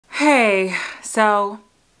Hey, so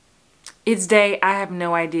it's day, I have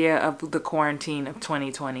no idea of the quarantine of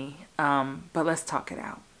 2020, but let's talk it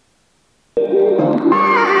out.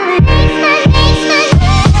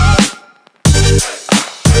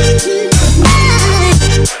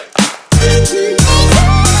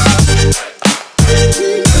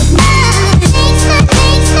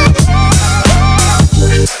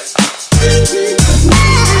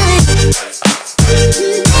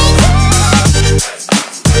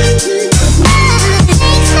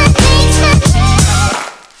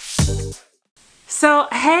 So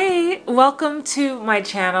hey, welcome to my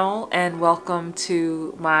channel and welcome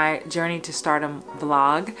to my Journey to Stardom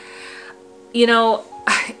vlog. You know,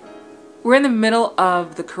 we're in the middle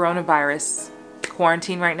of the coronavirus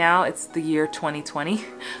quarantine right now. It's the year 2020.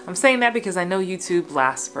 I'm saying that because I know YouTube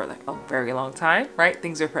lasts for like a very long time, right?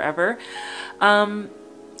 Things are forever. And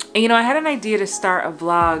you know, I had an idea to start a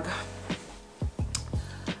vlog.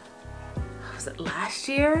 Was it last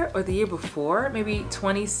year or the year before? Maybe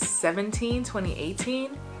 2017,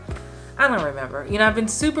 2018? I don't remember. You know, I've been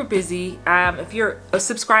super busy. If you're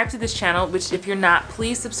subscribed to this channel, which if you're not,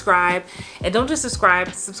 please subscribe. And don't just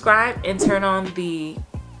subscribe and turn on the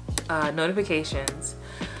notifications.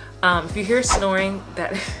 If you hear snoring,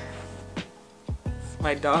 that is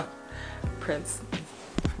my dog, Prince.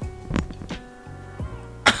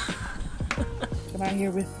 I'm out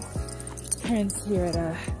here with Prince here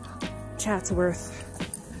at Chatsworth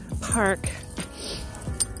Park.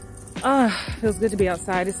 Feels good to be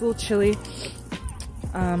outside. It's a little chilly.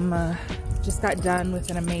 Just got done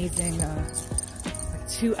with an amazing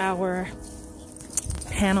 2-hour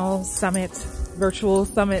panel summit, virtual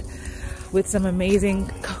summit with some amazing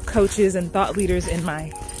coaches and thought leaders in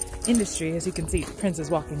my industry. As you can see, Prince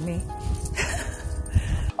is walking me.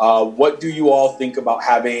 What do you all think about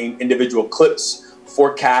having individual clips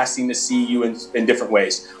forecasting to see you in different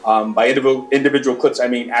ways? By individual clips, I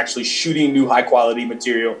mean actually shooting new high quality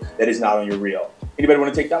material that is not on your reel. Anybody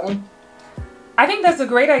want to take that one? I think that's a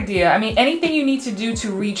great idea. I mean, anything you need to do to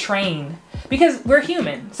retrain, because we're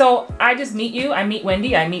human. So I just meet you, I meet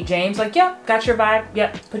Wendy, I meet James, like, yeah, got your vibe,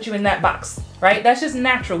 yep, put you in that box, right? That's just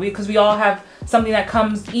natural because we all have something that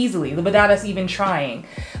comes easily without us even trying.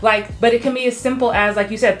 But it can be as simple as, like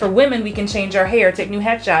you said, for women, we can change our hair, take new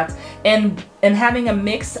headshots, and having a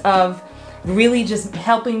mix of really just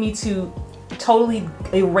helping me to totally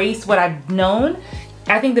erase what I've known.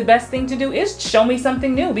 I think the best thing to do is show me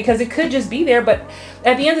something new, because it could just be there. But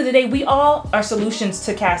at the end of the day, we all are solutions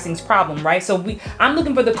to casting's problem, right? So I'm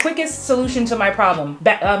looking for the quickest solution to my problem.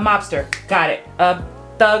 Mobster, got it.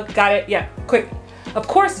 Thug, got it. Yeah, quick. Of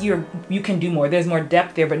course you can do more. There's more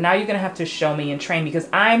depth there, but now you're gonna have to show me and train, because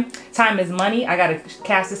time is money. I gotta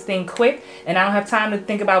cast this thing quick, and I don't have time to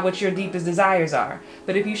think about what your deepest desires are.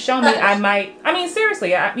 But if you show me, I mean,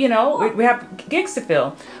 seriously, you know, we have gigs to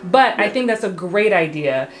fill. But I think that's a great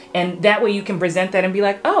idea, and that way you can present that and be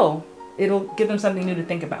like, oh, it'll give them something new to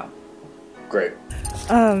think about. Great.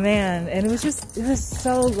 Oh man, and it was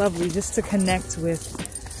so lovely just to connect with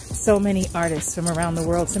so many artists from around the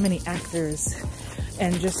world, so many actors.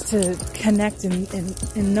 And just to connect and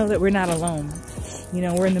know that we're not alone. You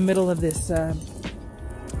know, we're in the middle of this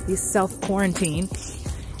self-quarantine.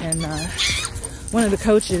 And one of the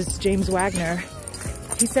coaches, James Wagner,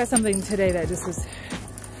 he said something today that just was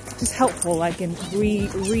just helpful, like in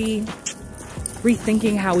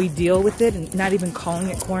rethinking how we deal with it, and not even calling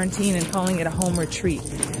it quarantine and calling it a home retreat.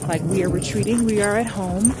 Like, we are retreating, we are at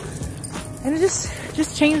home. And it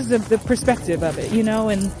just changed the perspective of it, you know,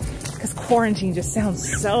 and because quarantine just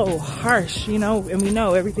sounds so harsh, you know, and we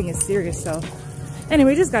know everything is serious. So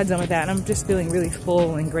anyway, just got done with that, and I'm just feeling really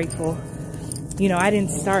full and grateful. You know, I didn't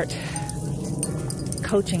start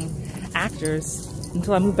coaching actors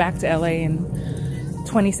until I moved back to LA in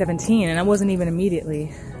 2017, and I wasn't even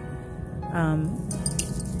immediately. I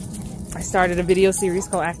started a video series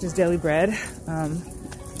called Actors Daily Bread.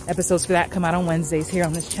 Episodes for that come out on Wednesdays here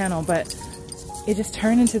on this channel, but it just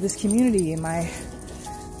turned into this community in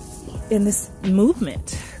this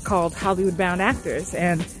movement called Hollywood Bound Actors.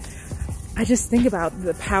 And I just think about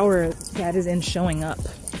the power that is in showing up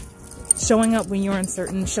when you're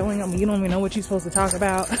uncertain, showing up when you don't even know what you're supposed to talk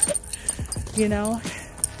about. You know,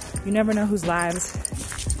 you never know whose lives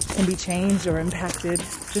can be changed or impacted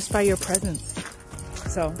just by your presence.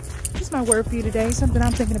 So just my word for you today. Something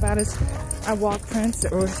I'm thinking about is I walk Prince,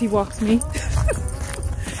 or he walks me.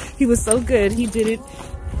 He was so good, he did it.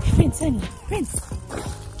 Prince, honey, Prince.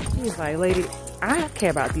 He was like, lady, I don't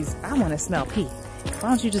care about these. I want to smell pee. Why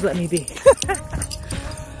don't you just let me be? All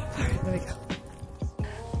right, let me go.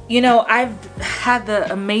 You know, I've had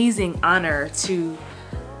the amazing honor to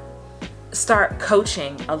start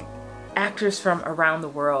coaching actors from around the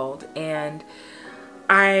world. And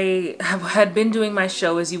I had been doing my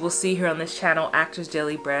show, as you will see here on this channel, Actors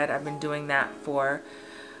Daily Bread. I've been doing that for,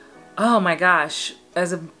 oh my gosh,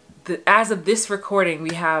 as of this recording,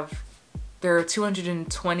 there are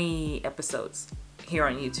 220 episodes here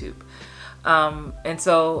on YouTube. And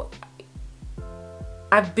so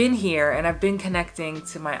I've been here and I've been connecting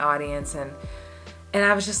to my audience, and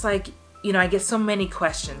I was just like, you know, I get so many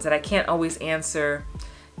questions that I can't always answer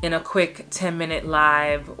in a quick 10-minute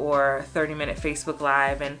live or 30-minute Facebook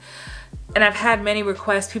live. And I've had many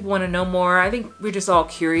requests. People want to know more. I think we're just all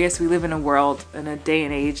curious. We live in a world, in a day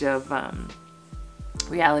and age of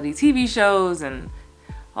reality TV shows and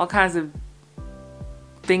all kinds of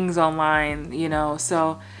things online, you know.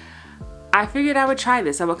 So I figured I would try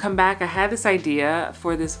this. I would come back. I had this idea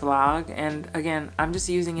for this vlog, and again, I'm just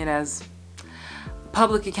using it as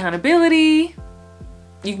public accountability.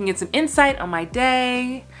 You can get some insight on my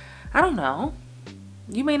day. I don't know.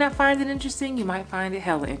 You may not find it interesting. You might find it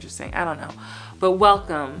hella interesting. I don't know. But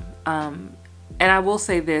welcome. And I will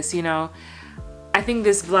say this, you know, I think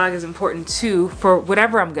this vlog is important too for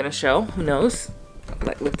whatever I'm going to show. Who knows? I'm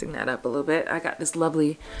like lifting that up a little bit. I got this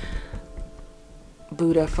lovely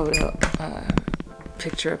Buddha photo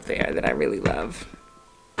picture up there that I really love.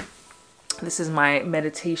 This is my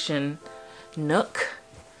meditation nook.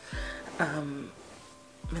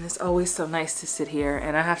 And it's always so nice to sit here.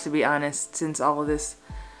 And I have to be honest, since all of this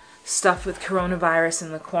stuff with coronavirus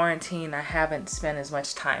and the quarantine, I haven't spent as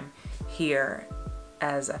much time here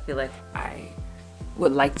as I feel like I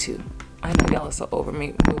would like to. I know y'all are so over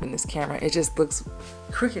me moving this camera. It just looks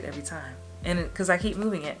crooked every time. And because I keep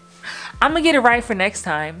moving it. I'm gonna get it right for next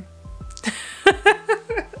time. I'm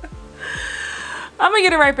gonna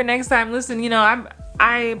get it right for next time. Listen, you know,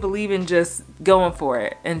 I believe in just going for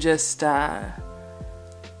it and just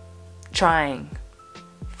trying.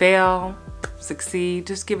 Fail, succeed,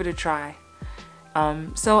 just give it a try.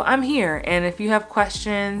 So I'm here, and if you have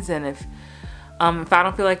questions, and if I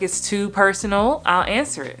don't feel like it's too personal, I'll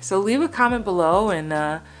answer it. So leave a comment below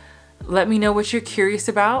and let me know what you're curious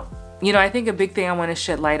about. You know, I think a big thing I want to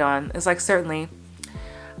shed light on is, like, certainly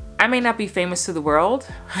I may not be famous to the world,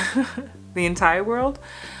 the entire world,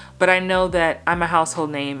 but I know that I'm a household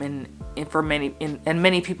name in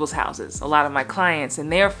many people's houses. A lot of my clients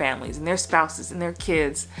and their families and their spouses and their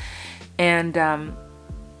kids. And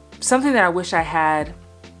something that I wish I had,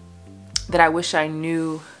 that I wish I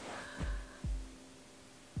knew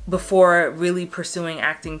before really pursuing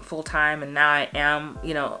acting full time, and now I am,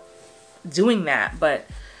 you know, doing that. But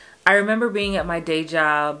I remember being at my day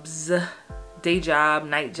job,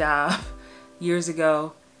 night job years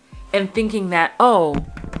ago, and thinking that, oh,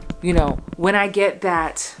 you know, when I get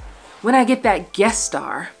that guest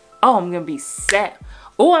star, oh, I'm gonna be set.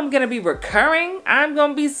 Oh, I'm gonna be recurring. I'm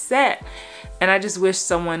gonna be set. And I just wish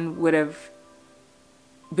someone would have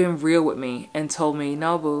been real with me and told me,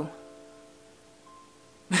 no, boo,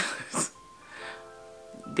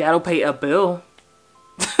 that'll pay a bill.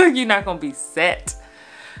 You're not gonna be set,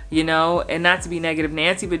 you know. And not to be negative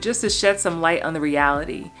Nancy, but just to shed some light on the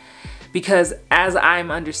reality. Because as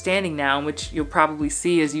I'm understanding now, which you'll probably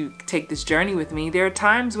see as you take this journey with me, there are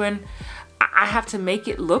times when I have to make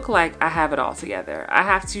it look like I have it all together. I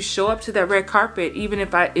have to show up to that red carpet, even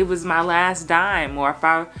if it was my last dime, or if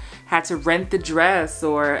I had to rent the dress,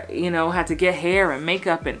 or, you know, had to get hair and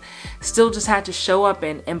makeup, and still just had to show up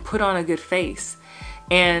and put on a good face.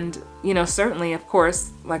 And, you know, certainly, of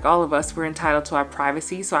course, like all of us, we're entitled to our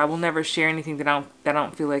privacy. So I will never share anything that I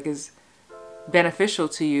don't feel like is beneficial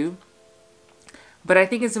to you. But I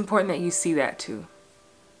think it's important that you see that too.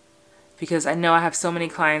 Because I know I have so many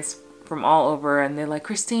clients from all over, and they're like,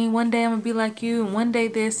 Christine, one day I'm gonna be like you, and one day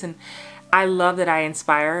this. And I love that I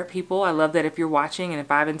inspire people. I love that if you're watching, and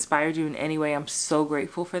if I've inspired you in any way, I'm so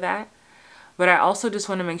grateful for that. But I also just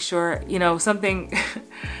want to make sure, you know, something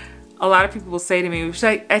a lot of people will say to me, which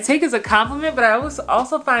I take as a compliment, but I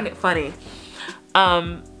also find it funny.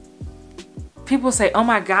 People say, oh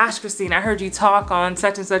my gosh, Christine, I heard you talk on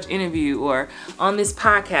such and such interview, or on this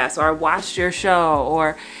podcast, or I watched your show,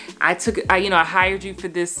 or I hired you for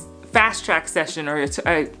this fast track session, or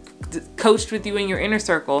I coached with you in your inner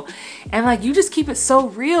circle. And like, you just keep it so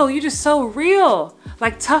real. You're just so real.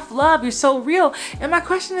 Like tough love, you're so real. And my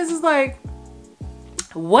question is like,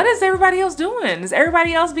 what is everybody else doing? Is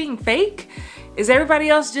everybody else being fake? Is everybody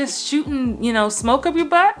else just shooting, you know, smoke up your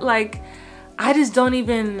butt? Like, I just don't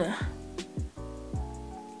even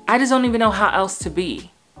know how else to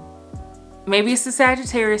be. Maybe it's the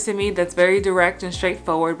Sagittarius in me that's very direct and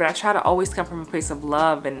straightforward, but I try to always come from a place of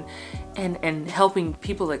love and helping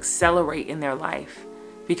people accelerate in their life.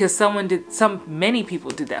 because many people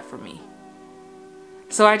did that for me.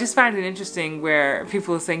 So I just find it interesting where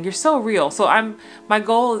people are saying, you're so real. So my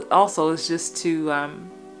goal also is just to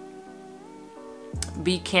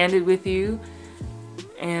be candid with you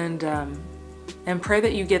and pray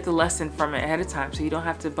that you get the lesson from it ahead of time so you don't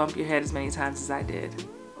have to bump your head as many times as I did.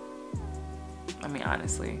 I mean,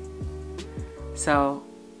 honestly. So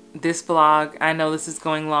this vlog, I know this is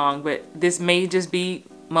going long, but this may just be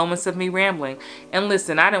moments of me rambling. And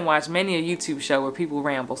listen, I didn't watch many a YouTube show where people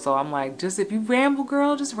ramble, so I'm like, just if you ramble,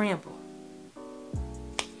 girl, just ramble.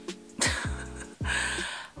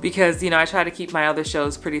 Because, you know, I try to keep my other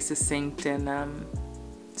shows pretty succinct, and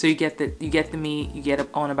so you get the meat, you get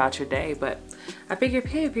on about your day. But I figured,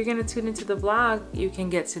 hey, if you're gonna tune into the vlog, you can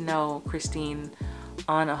get to know Christine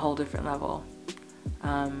on a whole different level.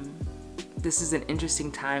 This is an interesting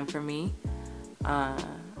time for me.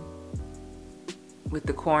 With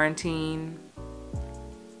the quarantine,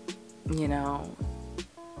 you know,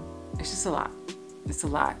 it's just a lot. It's a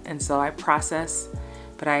lot. And so I process,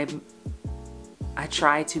 but I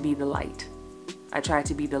try to be the light. I try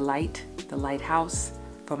to be the light, the lighthouse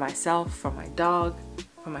for myself, for my dog,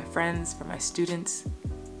 for my friends, for my students,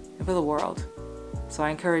 and for the world. So I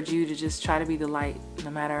encourage you to just try to be the light,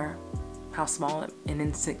 no matter how small and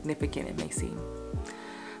insignificant it may seem.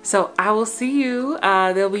 So I will see you.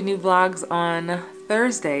 There'll be new vlogs on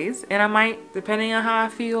Thursdays, and I might, depending on how I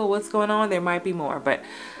feel, what's going on, there might be more, but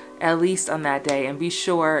at least on that day. And be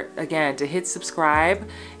sure, again, to hit subscribe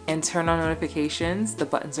and turn on notifications. The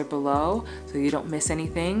buttons are below so you don't miss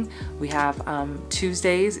anything. We have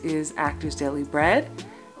Tuesdays is Actors Daily Bread,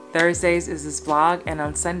 Thursdays is this vlog, and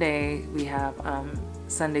on Sunday we have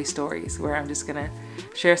Sunday Stories, where I'm just gonna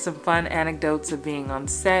share some fun anecdotes of being on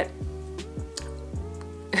set.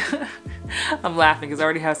 I'm laughing because I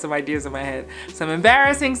already have some ideas in my head. Some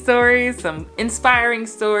embarrassing stories, some inspiring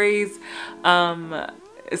stories.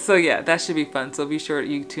 So yeah, that should be fun. So be sure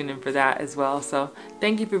you tune in for that as well. So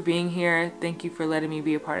thank you for being here. Thank you for letting me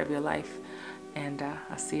be a part of your life. And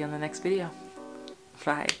I'll see you on the next video.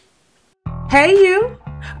 Bye. Hey you!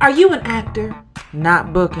 Are you an actor?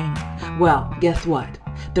 Not booking? Well, guess what?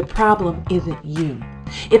 The problem isn't you.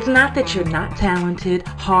 It's not that you're not talented,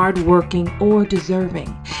 hardworking, or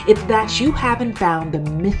deserving. It's that you haven't found the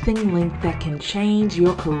missing link that can change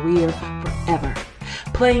your career forever.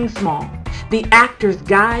 Playing Small, the actor's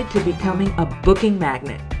guide to becoming a booking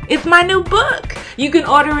magnet. It's my new book. You can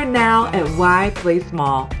order it now at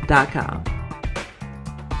whyplaysmall.com.